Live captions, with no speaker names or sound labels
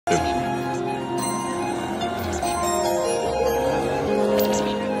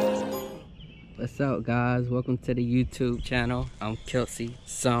What's up, guys? Welcome to the YouTube channel. I'm Kelsey,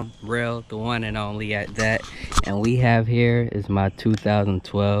 some real, the one and only at that. And we have here is my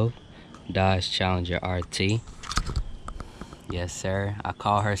 2012 Dodge Challenger RT. Yes, sir. I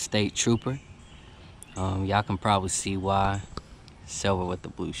call her State Trooper. Y'all can probably see why. Silver with the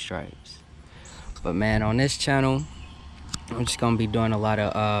blue stripes. But man, on this channel, I'm just gonna be doing a lot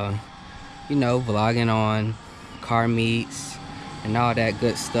of vlogging on car meets and all that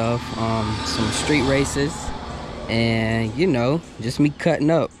good stuff. Some street races, and just me cutting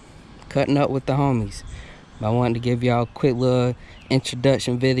up with the homies. But I wanted to give y'all a quick little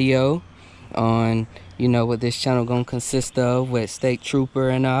introduction video on what this channel gonna consist of, with State Trooper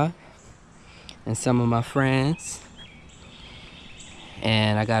and I and some of my friends.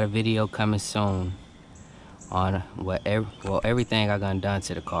 And I got a video coming soon on everything I done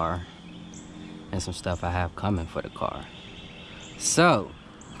to the car and some stuff I have coming for the car. So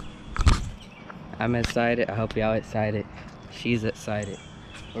I'm excited. I hope y'all excited. She's excited.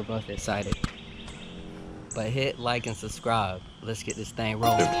 We're both excited. But hit like and subscribe. Let's get this thing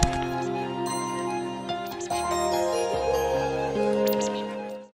rolling.